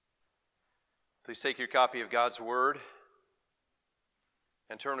Please take your copy of God's Word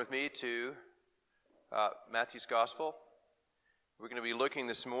and turn with me to Matthew's Gospel. We're going to be looking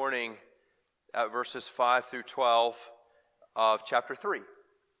this morning at verses 5 through 12 of chapter 3.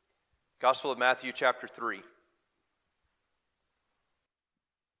 Gospel of Matthew, chapter 3.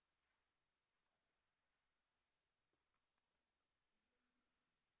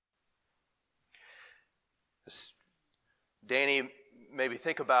 Danny maybe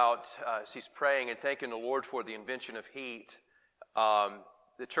think about as he's praying and thanking the Lord for the invention of heat.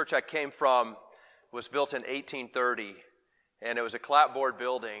 The church I came from was built in 1830, and it was a clapboard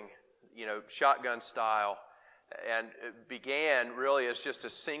building, shotgun style, and it began really as just a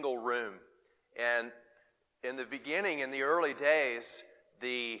single room. And in the beginning, in the early days,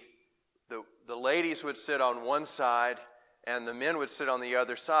 the ladies would sit on one side, and the men would sit on the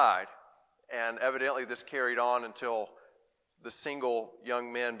other side. And evidently this carried on until the single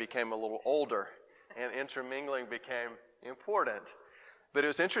young men became a little older and intermingling became important. But it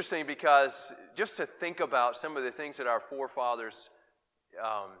was interesting because just to think about some of the things that our forefathers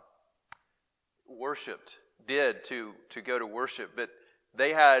did to go to worship. But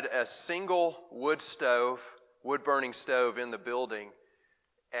they had a single wood-burning stove in the building,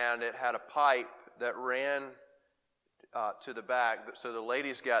 and it had a pipe that ran to the back, so the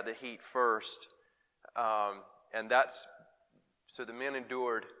ladies got the heat first, so the men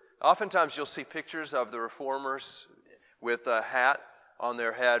endured. Oftentimes you'll see pictures of the reformers with a hat on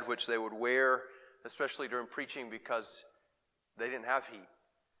their head, which they would wear, especially during preaching, because they didn't have heat.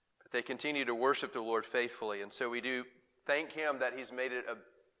 But they continue to worship the Lord faithfully, and so we do thank Him that He's made it a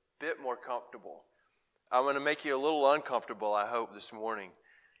bit more comfortable. I'm going to make you a little uncomfortable, I hope, this morning.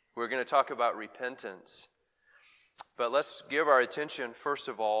 We're going to talk about repentance. But let's give our attention, first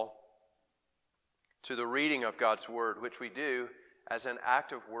of all, to the reading of God's Word, which we do as an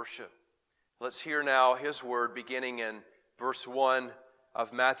act of worship. Let's hear now His Word beginning in verse 1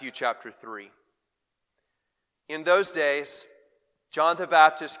 of Matthew chapter 3. In those days, John the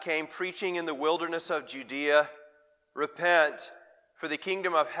Baptist came preaching in the wilderness of Judea, "Repent, for the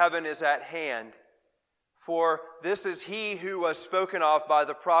kingdom of heaven is at hand. For this is he who was spoken of by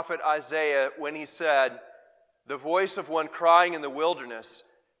the prophet Isaiah when he said, the voice of one crying in the wilderness,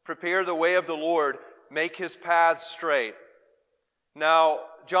 prepare the way of the Lord, make His paths straight." Now,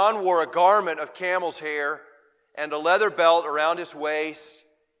 John wore a garment of camel's hair and a leather belt around his waist,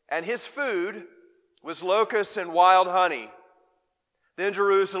 and his food was locusts and wild honey. Then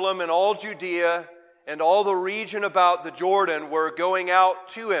Jerusalem and all Judea and all the region about the Jordan were going out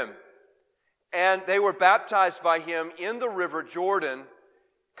to him, and they were baptized by him in the river Jordan,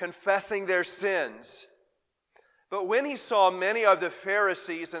 confessing their sins. But when he saw many of the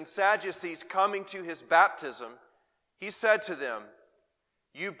Pharisees and Sadducees coming to his baptism, he said to them,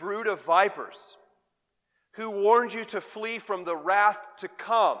 "You brood of vipers, who warned you to flee from the wrath to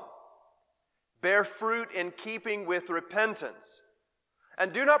come? Bear fruit in keeping with repentance.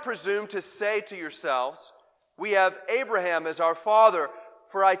 And do not presume to say to yourselves, 'We have Abraham as our father,'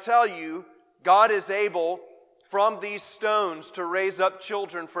 for I tell you, God is able from these stones to raise up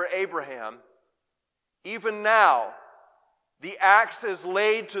children for Abraham. Even now, the axe is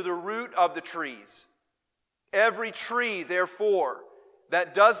laid to the root of the trees. Every tree, therefore,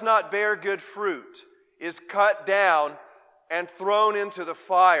 that does not bear good fruit is cut down and thrown into the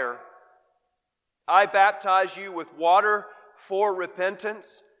fire. I baptize you with water for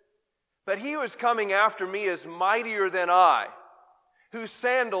repentance, but he who is coming after me is mightier than I, whose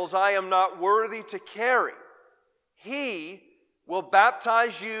sandals I am not worthy to carry. He will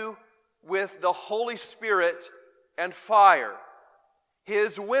baptize you with the Holy Spirit and fire.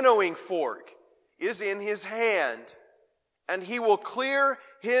 His winnowing fork is in his hand, and he will clear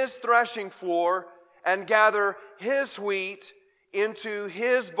his threshing floor and gather his wheat into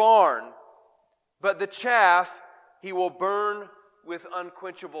his barn, but the chaff he will burn with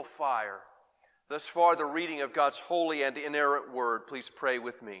unquenchable fire." Thus far the reading of God's holy and inerrant word. Please pray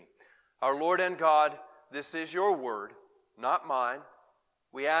with me. Our Lord and God, this is your word, not mine.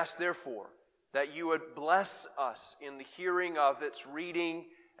 We ask, therefore, that you would bless us in the hearing of its reading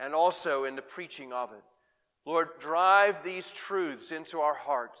and also in the preaching of it. Lord, drive these truths into our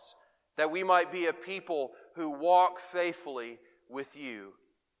hearts, that we might be a people who walk faithfully with you.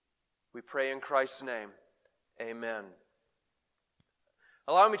 We pray in Christ's name. Amen.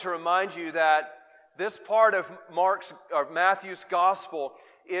 Allow me to remind you that this part of Matthew's gospel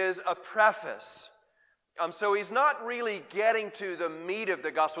is a preface. So he's not really getting to the meat of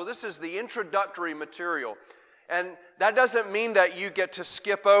the gospel. This is the introductory material. And that doesn't mean that you get to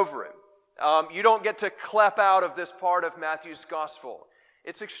skip over it. You don't get to clep out of this part of Matthew's gospel.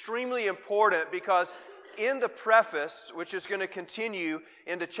 It's extremely important because in the preface, which is going to continue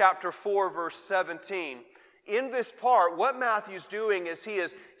into chapter 4, verse 17, in this part, what Matthew's doing is he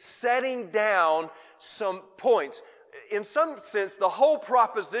is setting down some points. In some sense, the whole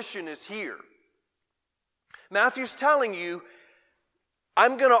proposition is here. Matthew's telling you,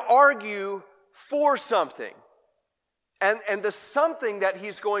 I'm going to argue for something. And the something that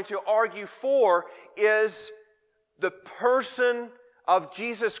he's going to argue for is the person of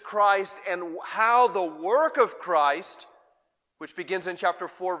Jesus Christ and how the work of Christ, which begins in chapter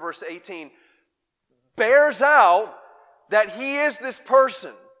 4, verse 18, bears out that He is this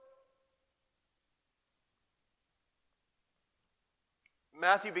person.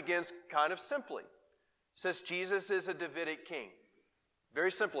 Matthew begins kind of simply. He says Jesus is a Davidic king.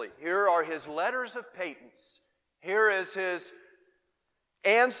 Very simply, here are his letters of patents. Here is his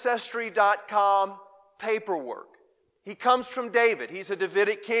Ancestry.com paperwork. He comes from David. He's a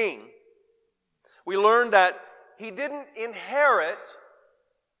Davidic king. We learn that he didn't inherit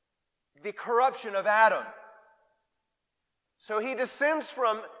the corruption of Adam. So he descends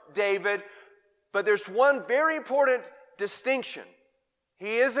from David, but there's one very important distinction.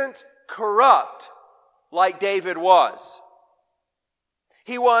 He isn't corrupt like David was.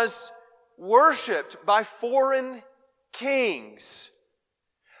 He was worshipped by foreign kings.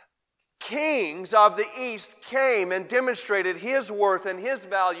 Kings of the East came and demonstrated his worth and his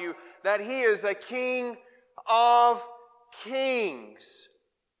value, that he is a king of kings.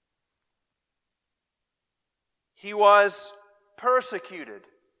 He was persecuted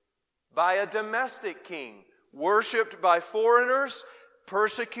by a domestic king, worshipped by foreigners,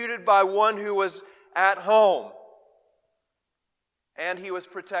 persecuted by one who was at home. And he was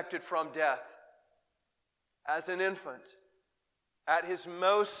protected from death as an infant. At his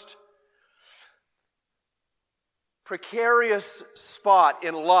most precarious spot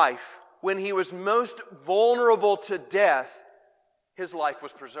in life, when he was most vulnerable to death, his life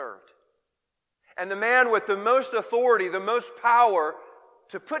was preserved. And the man with the most authority, the most power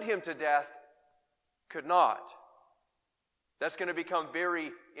to put him to death, could not. That's going to become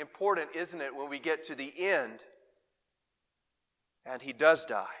very important, isn't it, when we get to the end? And he does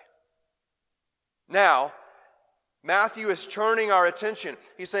die. Now, Matthew is turning our attention.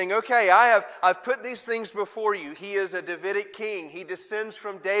 He's saying, okay, I've put these things before you. He is a Davidic king. He descends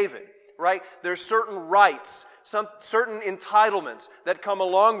from David, right? There's certain rights, some certain entitlements that come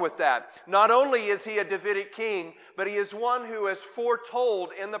along with that. Not only is he a Davidic king, but he is one who is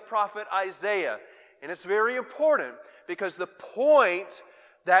foretold in the prophet Isaiah. And it's very important because the point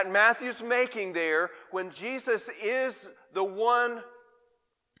that Matthew's making there, when Jesus is the one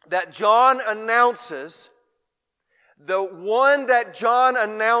that John announces, the one that John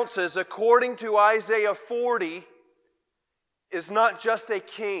announces according to Isaiah 40 is not just a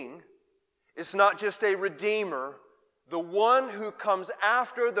king, it's not just a redeemer. The one who comes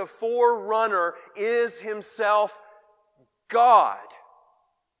after the forerunner is himself God.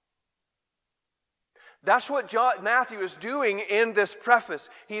 That's what Matthew is doing in this preface.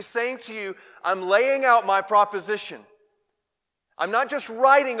 He's saying to you, I'm laying out my proposition. I'm not just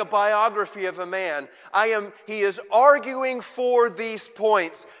writing a biography of a man. He is arguing for these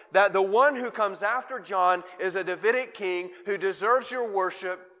points, that the one who comes after John is a Davidic king who deserves your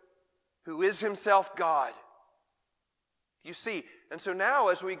worship, who is himself God. You see, and so now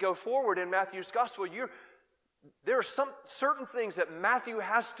as we go forward in Matthew's gospel, there are some certain things that Matthew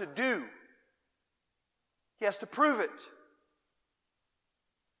has to do. He has to prove it.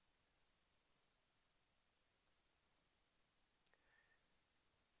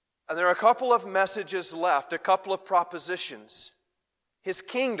 And there are a couple of messages left, a couple of propositions. His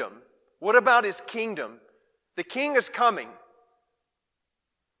kingdom. What about his kingdom? The king is coming.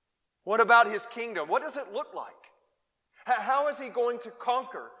 What about his kingdom? What does it look like? How is he going to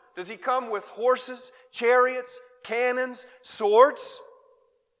conquer? Does he come with horses, chariots, cannons, swords?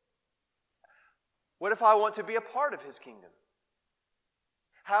 What if I want to be a part of his kingdom?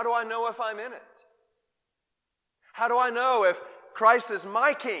 How do I know if I'm in it? How do I know if Christ is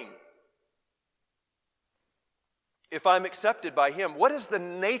my king? If I'm accepted by him, what is the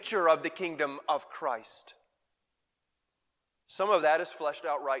nature of the kingdom of Christ? Some of that is fleshed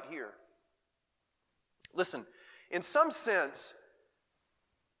out right here. Listen, in some sense,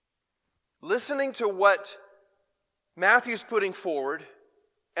 listening to what Matthew's putting forward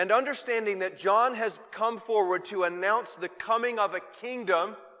and understanding that John has come forward to announce the coming of a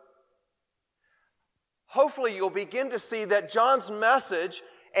kingdom, hopefully you'll begin to see that John's message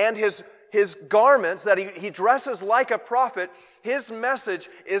and his garments, that he dresses like a prophet, his message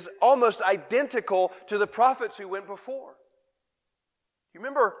is almost identical to the prophets who went before. You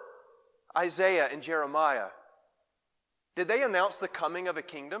remember Isaiah and Jeremiah? Did they announce the coming of a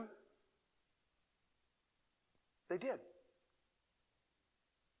kingdom? They did.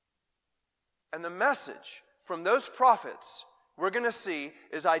 And the message from those prophets we're going to see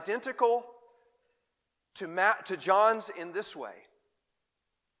is identical to John's in this way.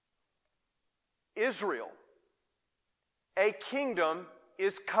 Israel, a kingdom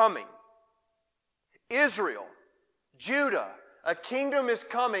is coming. Israel, Judah, a kingdom is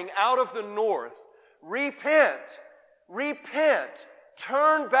coming out of the north. Repent, repent,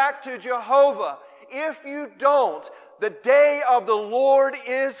 turn back to Jehovah. If you don't, the day of the Lord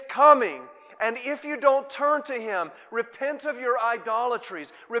is coming. And if you don't turn to Him, repent of your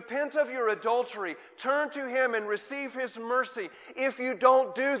idolatries, repent of your adultery, turn to Him and receive His mercy. If you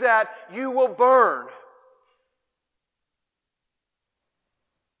don't do that, you will burn.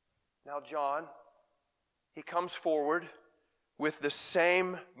 Now John, he comes forward with the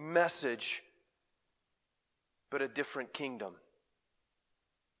same message, but a different kingdom.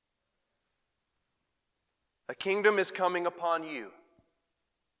 A kingdom is coming upon you.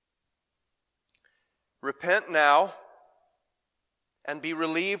 Repent now and be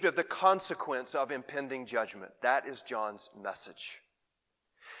relieved of the consequence of impending judgment. That is John's message.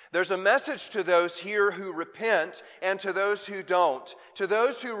 There's a message to those here who repent and to those who don't. To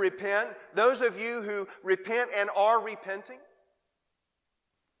those who repent, those of you who repent and are repenting,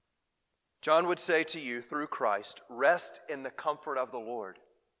 John would say to you through Christ, rest in the comfort of the Lord.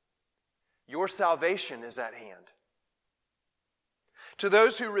 Your salvation is at hand. To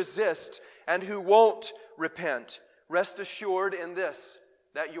those who resist and who won't repent, rest assured in this,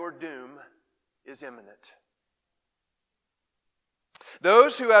 that your doom is imminent.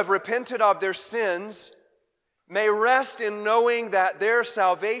 Those who have repented of their sins may rest in knowing that their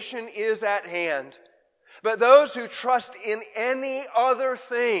salvation is at hand. But those who trust in any other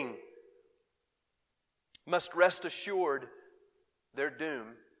thing must rest assured their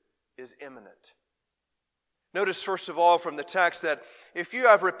doom is imminent. Notice first of all from the text that if you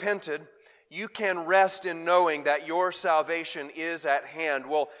have repented, you can rest in knowing that your salvation is at hand.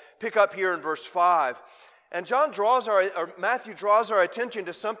 We'll pick up here in verse 5. And Matthew draws our attention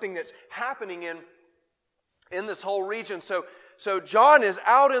to something that's happening in this whole region. So John is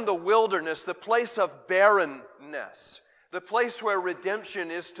out in the wilderness, the place of barrenness, the place where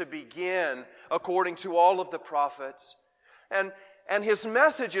redemption is to begin, according to all of the prophets. And his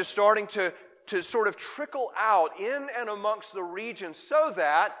message is starting to sort of trickle out in and amongst the region so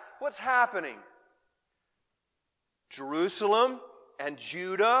that, what's happening? Jerusalem and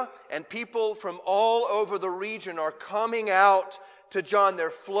Judah and people from all over the region are coming out to John.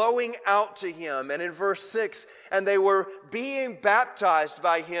 They're flowing out to him. And in verse 6, and they were being baptized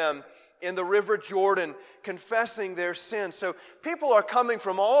by him in the river Jordan, confessing their sins. So people are coming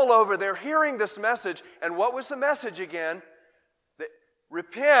from all over. They're hearing this message. And what was the message again?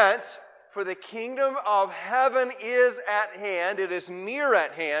 Repent, for the kingdom of heaven is at hand. It is near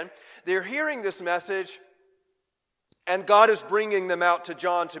at hand. They're hearing this message, and God is bringing them out to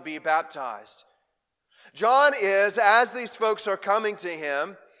John to be baptized. John is, as these folks are coming to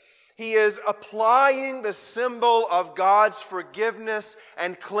him, he is applying the symbol of God's forgiveness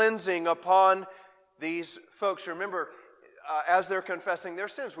and cleansing upon these folks. Remember, as they're confessing their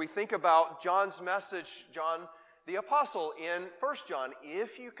sins, we think about John's message, John the apostle in 1 John,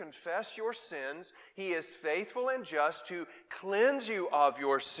 if you confess your sins, He is faithful and just to cleanse you of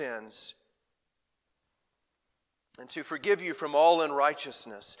your sins and to forgive you from all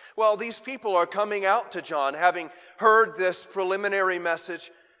unrighteousness. Well, these people are coming out to John, having heard this preliminary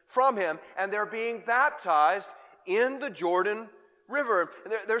message from him, and they're being baptized in the Jordan River.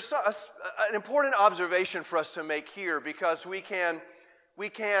 There's an important observation for us to make here, because we can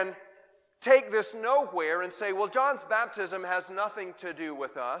take this nowhere and say, well, John's baptism has nothing to do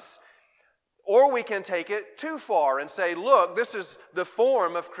with us. Or we can take it too far and say, look, this is the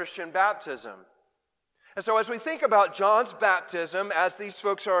form of Christian baptism. And so as we think about John's baptism, as these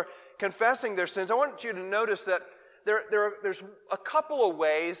folks are confessing their sins, I want you to notice that there's a couple of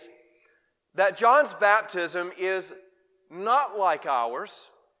ways that John's baptism is not like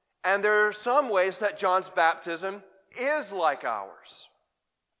ours, and there are some ways that John's baptism is like ours.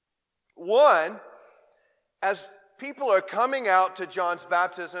 One, as people are coming out to John's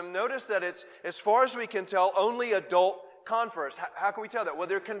baptism, notice that it's, as far as we can tell, only adult converts. How can we tell that? Well,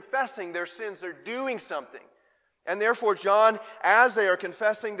 they're confessing their sins. They're doing something. And therefore, John, as they are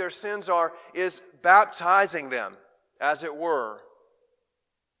confessing their sins, is baptizing them, as it were.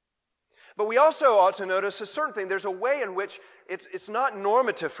 But we also ought to notice a certain thing. There's a way in which it's not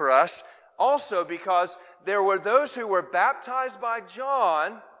normative for us, also because there were those who were baptized by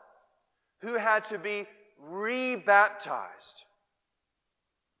John who had to be rebaptized.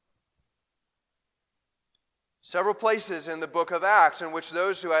 Several places in the book of Acts in which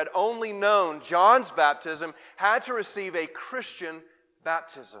those who had only known John's baptism had to receive a Christian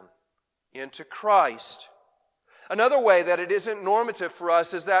baptism into Christ. Another way that it isn't normative for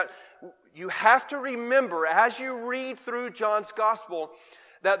us is that you have to remember as you read through John's gospel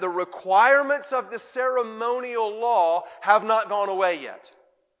that the requirements of the ceremonial law have not gone away yet.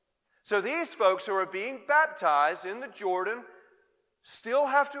 So these folks who are being baptized in the Jordan still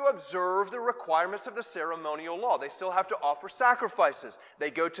have to observe the requirements of the ceremonial law. They still have to offer sacrifices.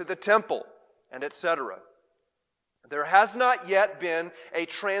 They go to the temple, and etc. There has not yet been a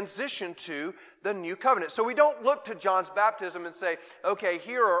transition to the new covenant. So we don't look to John's baptism and say, okay,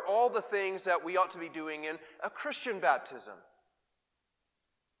 here are all the things that we ought to be doing in a Christian baptism.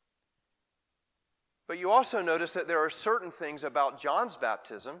 But you also notice that there are certain things about John's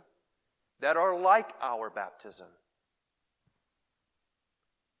baptism that are like our baptism.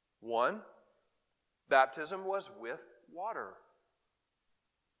 One, baptism was with water.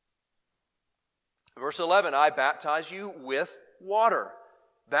 Verse 11, I baptize you with water.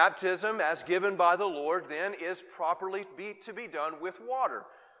 Baptism, as given by the Lord, then, is properly to be done with water.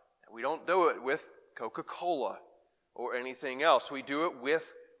 We don't do it with Coca-Cola or anything else. We do it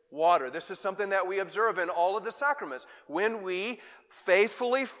with water. This is something that we observe in all of the sacraments. When we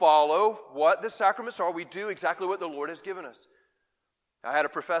faithfully follow what the sacraments are, we do exactly what the Lord has given us. I had a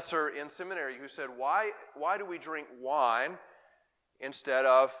professor in seminary who said, why do we drink wine instead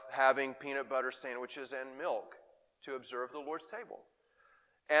of having peanut butter sandwiches and milk to observe the Lord's table?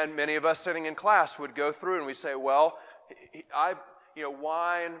 And many of us sitting in class would go through and we say, well,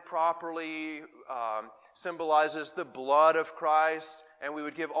 wine properly symbolizes the blood of Christ, and we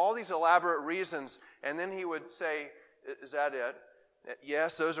would give all these elaborate reasons, and then he would say, is that it?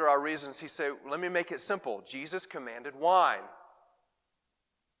 Yes, those are our reasons. He'd say, let me make it simple. Jesus commanded wine.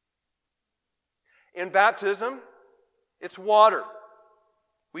 In baptism, it's water.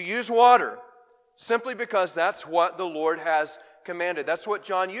 We use water simply because that's what the Lord has commanded. That's what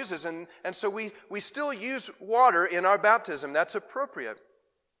John uses. And so we still use water in our baptism. That's appropriate.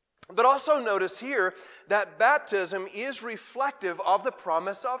 But also notice here that baptism is reflective of the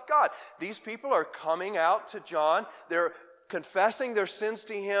promise of God. These people are coming out to John. They're confessing their sins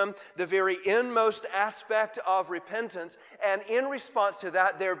to him, the very inmost aspect of repentance. And in response to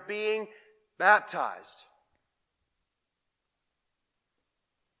that, they're being baptized.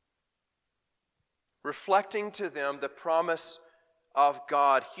 Reflecting to them the promise of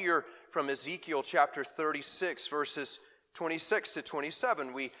God. Here from Ezekiel chapter 36, verses 26 to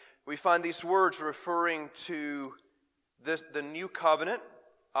 27, we find these words referring to the new covenant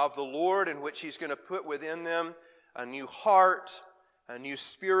of the Lord, in which He's going to put within them a new heart, a new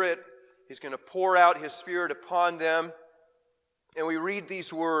spirit. He's going to pour out His Spirit upon them. And we read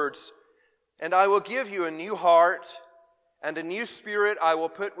these words, and I will give you a new heart, and a new spirit I will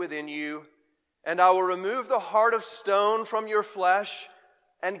put within you, and I will remove the heart of stone from your flesh,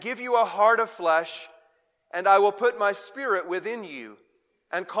 and give you a heart of flesh, and I will put my spirit within you,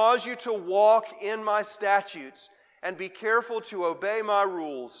 and cause you to walk in my statutes, and be careful to obey my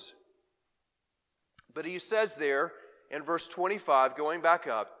rules. But he says there, in verse 25, going back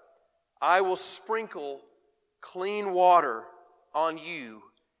up, I will sprinkle clean water on you,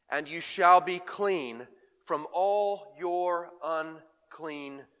 and you shall be clean from all your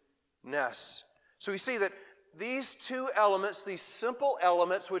uncleanness. So we see that these two elements, these simple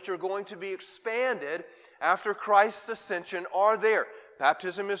elements which are going to be expanded after Christ's ascension, are there.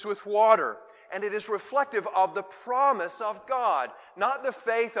 Baptism is with water, and it is reflective of the promise of God, not the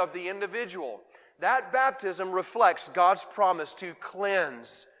faith of the individual. That baptism reflects God's promise to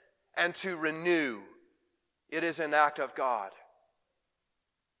cleanse and to renew. It is an act of God.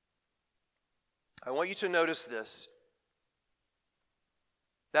 I want you to notice this,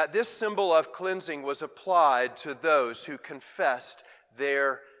 that this symbol of cleansing was applied to those who confessed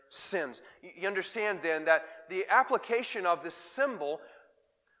their sins. You understand then that the application of this symbol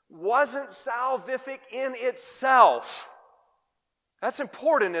wasn't salvific in itself. That's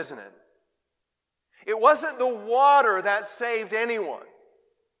important, isn't it? It wasn't the water that saved anyone.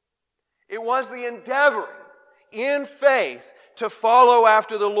 It was the endeavor in faith to follow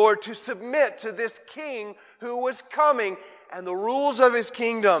after the Lord, to submit to this King who was coming and the rules of His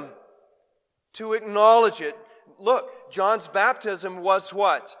kingdom, to acknowledge it. Look, John's baptism was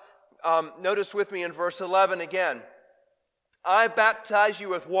what? Notice with me in verse 11 again. I baptize you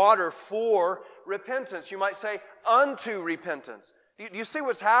with water for repentance. You might say, unto repentance. Do you see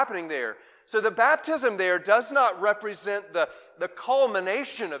what's happening there? So the baptism there does not represent the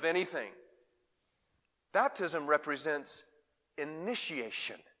culmination of anything. Baptism represents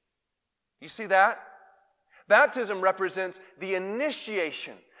initiation. You see that? Baptism represents the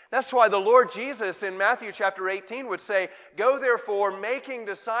initiation. That's why the Lord Jesus in Matthew chapter 18 would say, "Go therefore, making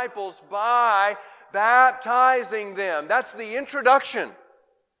disciples by baptizing them." That's the introduction.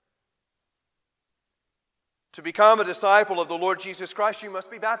 To become a disciple of the Lord Jesus Christ, you must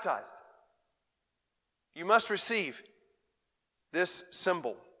be baptized. You must receive this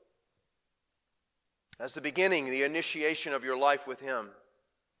symbol as the beginning, the initiation of your life with Him.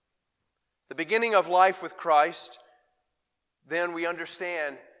 The beginning of life with Christ, then we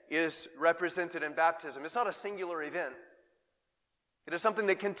understand, is represented in baptism. It's not a singular event. It is something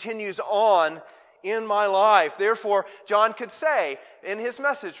that continues on in my life. Therefore, John could say in his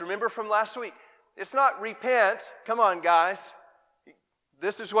message, remember from last week, it's not repent. Come on, guys.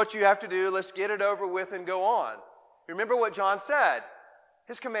 This is what you have to do. Let's get it over with and go on. Remember what John said.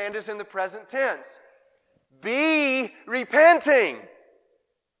 His command is in the present tense. Be repenting.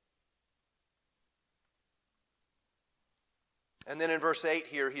 And then in verse 8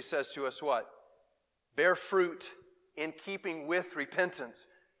 here, he says to us what? Bear fruit in keeping with repentance.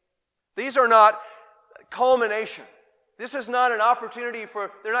 These are not culmination. This is not an opportunity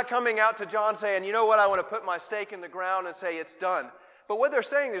they're not coming out to John saying, you know what, I want to put my stake in the ground and say it's done. But what they're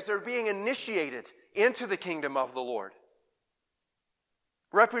saying is they're being initiated into the kingdom of the Lord.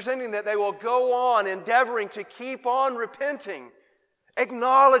 Representing that they will go on endeavoring to keep on repenting,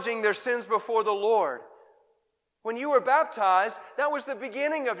 acknowledging their sins before the Lord. When you were baptized, that was the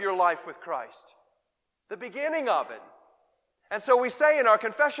beginning of your life with Christ. The beginning of it. And so we say in our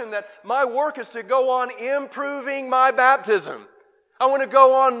confession that my work is to go on improving my baptism. I want to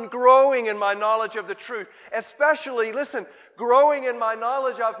go on growing in my knowledge of the truth. Especially, listen, growing in my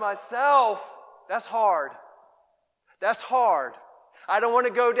knowledge of myself. That's hard. That's hard. I don't want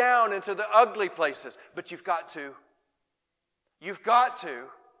to go down into the ugly places, but you've got to. You've got to.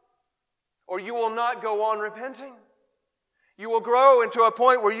 Or you will not go on repenting. You will grow into a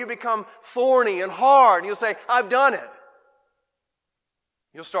point where you become thorny and hard, and you'll say, I've done it.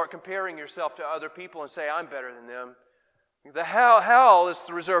 You'll start comparing yourself to other people and say, I'm better than them. The hell is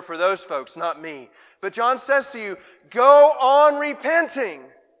reserved for those folks, not me. But John says to you, go on repenting.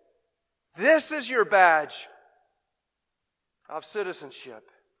 This is your badge of citizenship.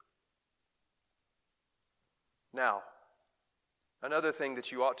 Now, another thing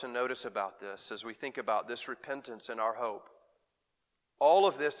that you ought to notice about this as we think about this repentance and our hope, all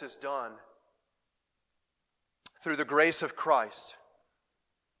of this is done through the grace of Christ.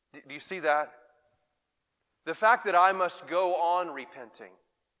 Do you see that? The fact that I must go on repenting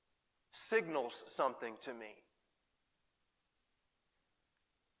signals something to me.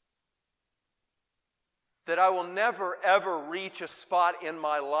 That I will never, ever reach a spot in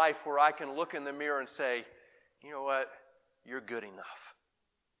my life where I can look in the mirror and say, you know what? You're good enough.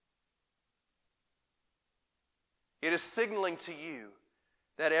 It is signaling to you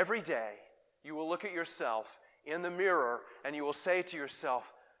that every day you will look at yourself in the mirror and you will say to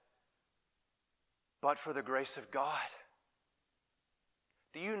yourself, but for the grace of God.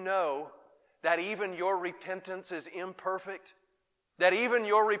 Do you know that even your repentance is imperfect? That even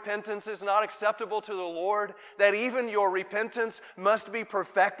your repentance is not acceptable to the Lord? That even your repentance must be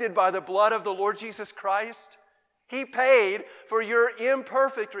perfected by the blood of the Lord Jesus Christ? He paid for your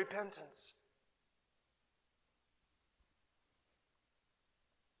imperfect repentance.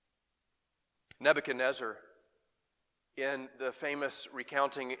 Nebuchadnezzar, in the famous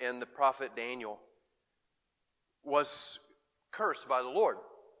recounting in the prophet Daniel, was cursed by the Lord.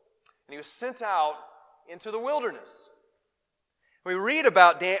 And he was sent out into the wilderness. We read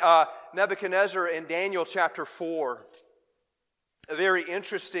about Nebuchadnezzar in Daniel chapter 4, a very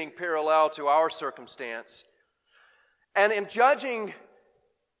interesting parallel to our circumstance. And in judging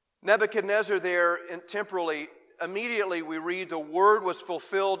Nebuchadnezzar there temporally, immediately we read the word was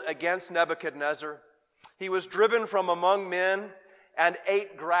fulfilled against Nebuchadnezzar. He was driven from among men and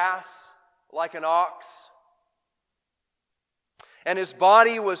ate grass like an ox. And his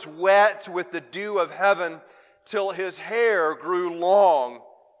body was wet with the dew of heaven till his hair grew long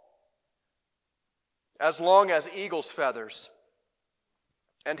as eagle's feathers.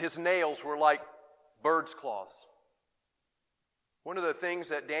 And his nails were like bird's claws. One of the things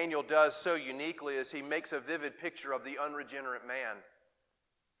that Daniel does so uniquely is he makes a vivid picture of the unregenerate man.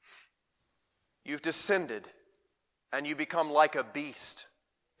 You've descended and you become like a beast,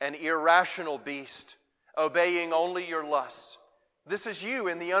 an irrational beast, obeying only your lusts. This is you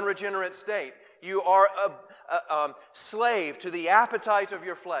in the unregenerate state. You are a slave to the appetite of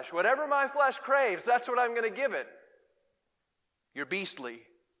your flesh. Whatever my flesh craves, that's what I'm going to give it. You're beastly.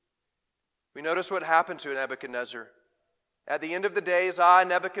 We notice what happened to Nebuchadnezzar. At the end of the days, I,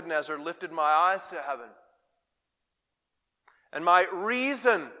 Nebuchadnezzar, lifted my eyes to heaven, and my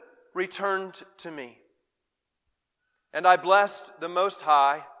reason returned to me. And I blessed the Most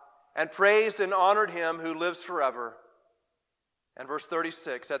High, and praised and honored Him who lives forever. And verse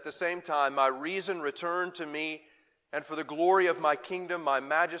 36, at the same time, my reason returned to me, and for the glory of my kingdom, my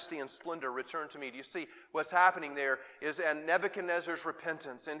majesty and splendor returned to me. Do you see what's happening there is in Nebuchadnezzar's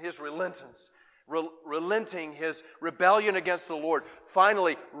repentance and his relenting his rebellion against the Lord.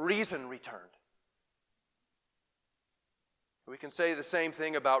 Finally, reason returned. We can say the same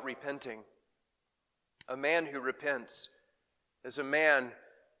thing about repenting. A man who repents is a man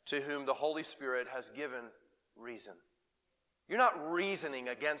to whom the Holy Spirit has given reason. You're not reasoning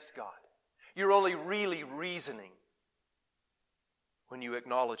against God. You're only really reasoning when you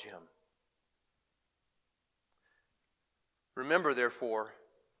acknowledge Him. Remember, therefore,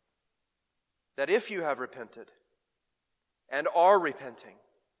 that if you have repented and are repenting,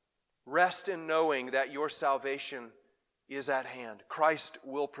 rest in knowing that your salvation is at hand. Christ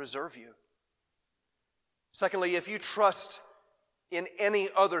will preserve you. Secondly, if you trust in any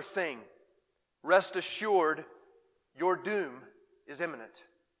other thing, rest assured your doom is imminent.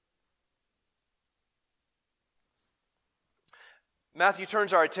 Matthew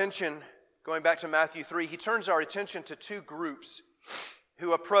turns our attention, going back to Matthew 3, he turns our attention to two groups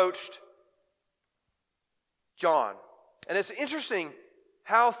who approached John. And it's interesting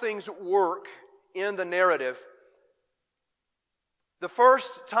how things work in the narrative. The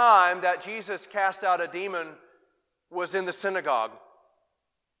first time that Jesus cast out a demon was in the synagogue.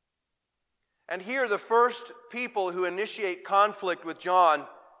 And here the first people who initiate conflict with John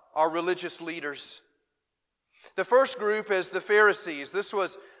are religious leaders. The first group is the Pharisees.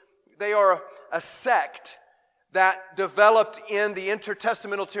 They are a sect that developed in the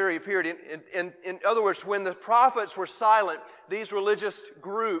intertestamental period. In other words, when the prophets were silent, these religious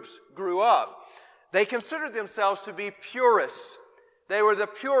groups grew up. They considered themselves to be purists. They were the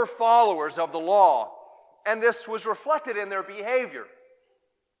pure followers of the law. And this was reflected in their behavior.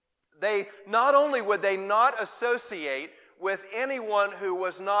 Not only would they not associate with anyone who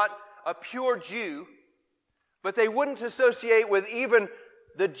was not a pure Jew, but they wouldn't associate with even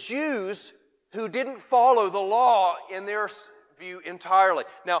the Jews who didn't follow the law in their view entirely.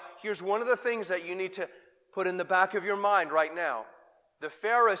 Now, here's one of the things that you need to put in the back of your mind right now. The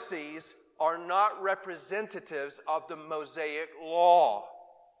Pharisees are not representatives of the Mosaic law.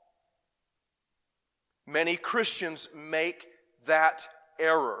 Many Christians make that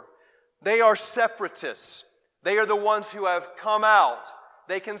error. They are separatists. They are the ones who have come out.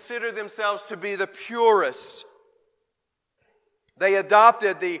 They consider themselves to be the purists. They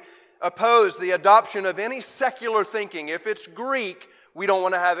oppose the adoption of any secular thinking. If it's Greek, we don't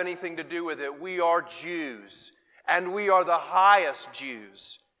want to have anything to do with it. We are Jews, and we are the highest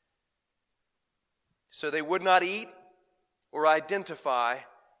Jews. So they would not eat or identify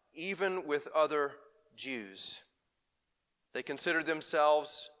even with other Jews. They considered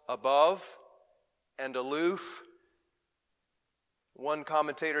themselves above and aloof. One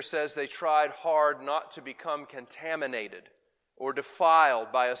commentator says they tried hard not to become contaminated or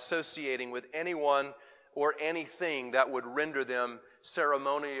defiled by associating with anyone or anything that would render them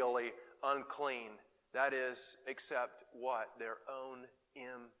ceremonially unclean. That is, except what? Their own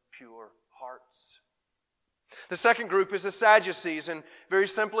impure hearts. The second group is the Sadducees, and very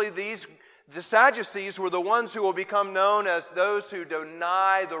simply, the Sadducees were the ones who will become known as those who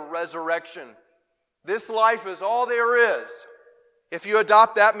deny the resurrection. This life is all there is. If you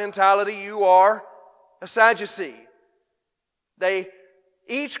adopt that mentality, you are a Sadducee.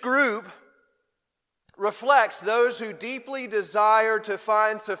 Each group reflects those who deeply desire to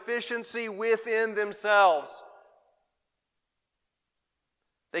find sufficiency within themselves.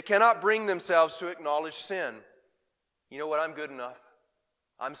 They cannot bring themselves to acknowledge sin. You know what? I'm good enough.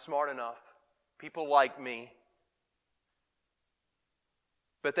 I'm smart enough. People like me.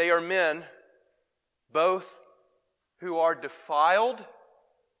 But they are men, both who are defiled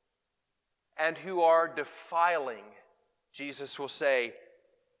and who are defiling, Jesus will say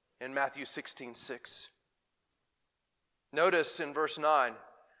in Matthew 16:6. Notice in verse 9,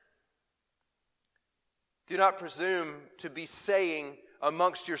 do not presume to be saying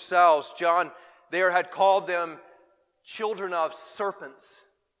amongst yourselves, John there had called them children of serpents.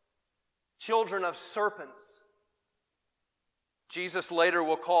 Children of serpents. Jesus later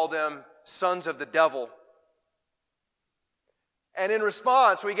will call them sons of the devil. And in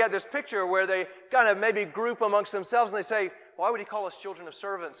response, we get this picture where they kind of maybe group amongst themselves and they say, why would he call us children of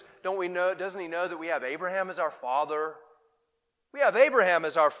servants? Doesn't he know that we have Abraham as our father? We have Abraham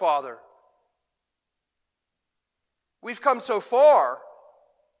as our father. We've come so far.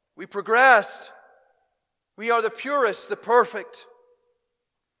 We progressed. We are the purest, the perfect.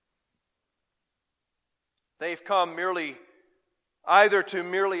 They've come either to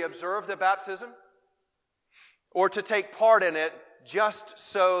merely observe the baptism or to take part in it just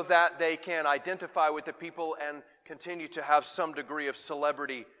so that they can identify with the people and continue to have some degree of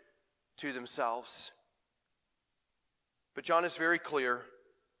celebrity to themselves. But John is very clear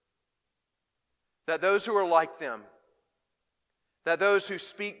that those who are like them, that those who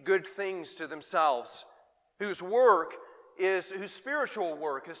speak good things to themselves, whose spiritual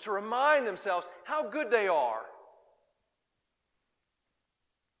work is to remind themselves how good they are,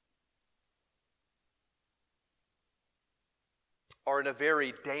 in a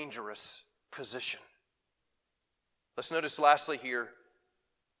very dangerous position. Let's notice lastly here,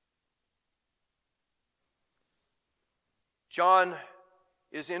 John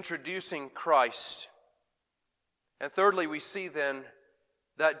is introducing Christ. And thirdly, we see then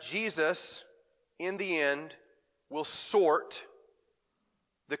that Jesus, in the end, will sort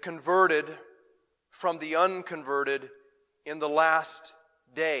the converted from the unconverted in the last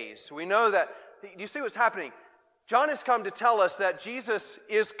days. We know that, do you see what's happening? John has come to tell us that Jesus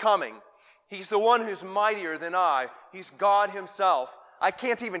is coming. He's the one who's mightier than I. He's God Himself. I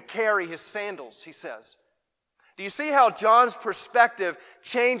can't even carry His sandals, he says. Do you see how John's perspective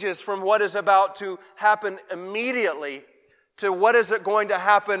changes from what is about to happen immediately to what is going to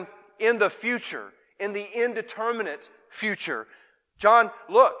happen in the future, in the indeterminate future? John,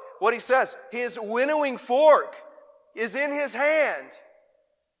 look what he says. His winnowing fork is in His hand.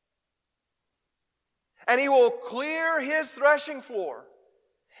 And He will clear His threshing floor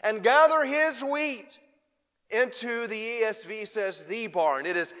and gather His wheat into, the ESV says, the barn.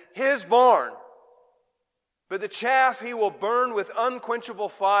 It is His barn. But the chaff He will burn with unquenchable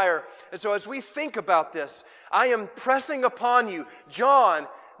fire. And so as we think about this, I am pressing upon you. John,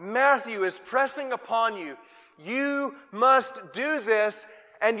 Matthew is pressing upon you. You must do this,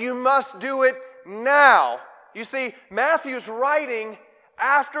 and you must do it now. You see, Matthew's writing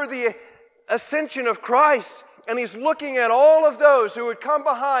after the ascension of Christ, and he's looking at all of those who would come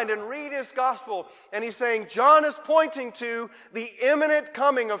behind and read his gospel, and he's saying, John is pointing to the imminent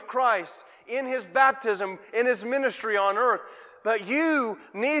coming of Christ in His baptism, in His ministry on earth. But you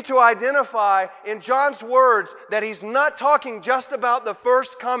need to identify in John's words that he's not talking just about the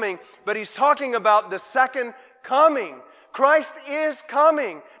first coming, but he's talking about the second coming. Christ is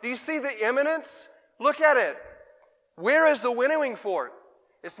coming. Do you see the imminence? Look at it. Where is the winnowing fork?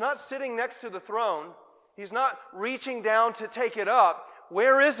 It's not sitting next to the throne. He's not reaching down to take it up.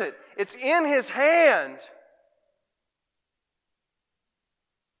 Where is it? It's in His hand.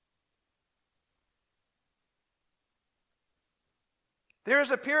 There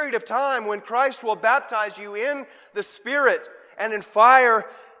is a period of time when Christ will baptize you in the Spirit and in fire,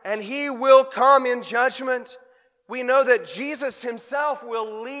 and He will come in judgment. We know that Jesus Himself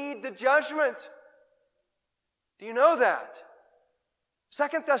will lead the judgment. Do you know that? 2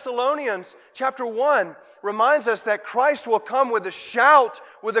 Thessalonians chapter 1 reminds us that Christ will come with a shout,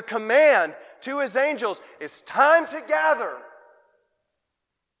 with a command to His angels. It's time to gather.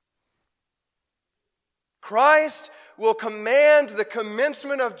 Christ will command the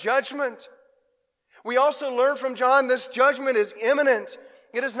commencement of judgment. We also learn from John this judgment is imminent.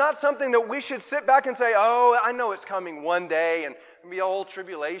 It is not something that we should sit back and say, oh, I know it's coming one day and it'll be a whole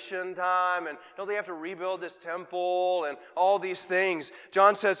tribulation time and don't they have to rebuild this temple and all these things.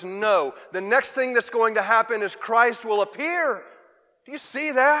 John says, no. The next thing that's going to happen is Christ will appear. Do you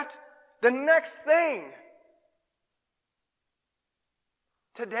see that? The next thing.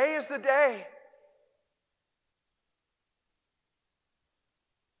 Today is the day.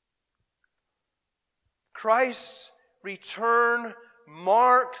 Christ's return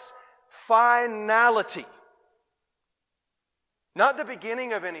marks finality. Not the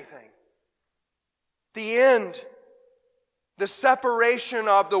beginning of anything. The end. The separation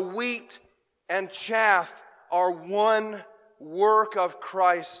of the wheat and chaff are one work of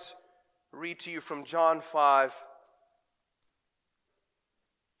Christ. I'll read to you from John 5,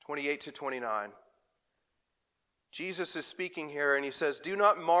 28 to 29. Jesus is speaking here and He says, do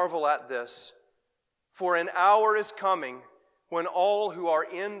not marvel at this. For an hour is coming when all who are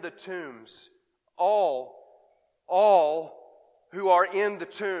in the tombs, all who are in the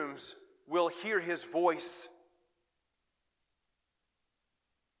tombs will hear His voice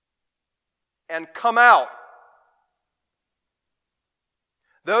and come out.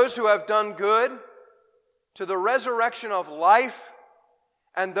 those who have done good to the resurrection of life,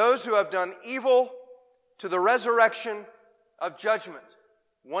 and those who have done evil to the resurrection of judgment.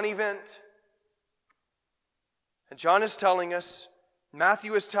 One event. And John is telling us,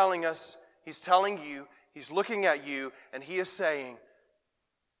 Matthew is telling us, he's telling you, he's looking at you, and he is saying,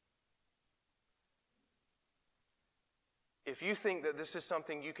 if you think that this is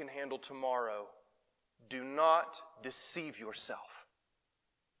something you can handle tomorrow, do not deceive yourself.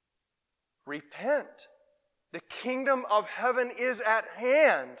 Repent. The kingdom of heaven is at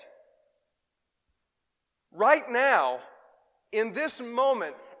hand. Right now, in this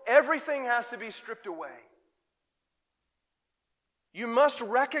moment, everything has to be stripped away. You must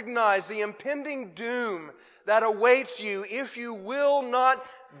recognize the impending doom that awaits you if you will not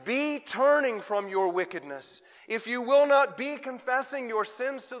be turning from your wickedness, if you will not be confessing your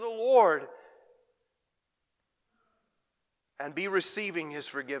sins to the Lord and be receiving His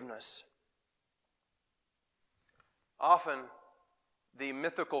forgiveness. Often, the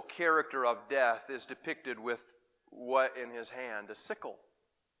mythical character of death is depicted with what in his hand? A sickle.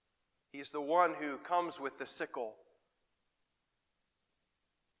 He's the one who comes with the sickle.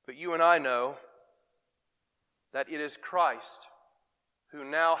 But you and I know that it is Christ who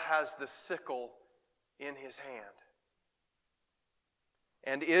now has the sickle in His hand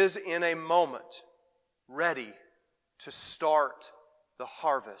and is in a moment ready to start the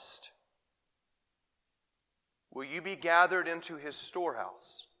harvest. Will you be gathered into His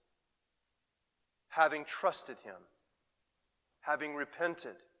storehouse, having trusted Him, having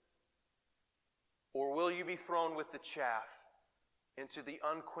repented? Or will you be thrown with the chaff into the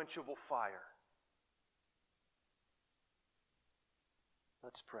unquenchable fire?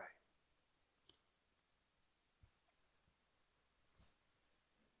 Let's pray.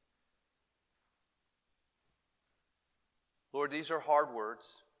 Lord, these are hard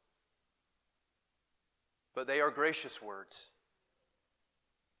words, but they are gracious words.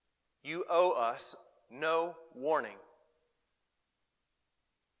 You owe us no warning.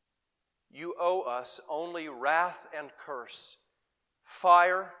 You owe us only wrath and curse,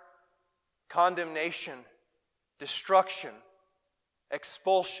 fire, condemnation, destruction,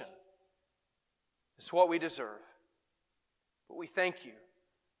 expulsion. It's what we deserve. But we thank You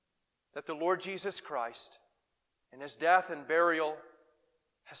that the Lord Jesus Christ, in His death and burial,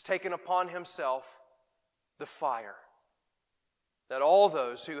 has taken upon Himself the fire, that all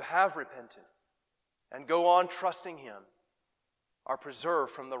those who have repented and go on trusting Him are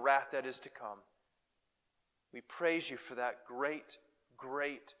preserved from the wrath that is to come. We praise You for that great,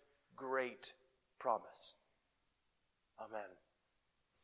 great, great promise. Amen.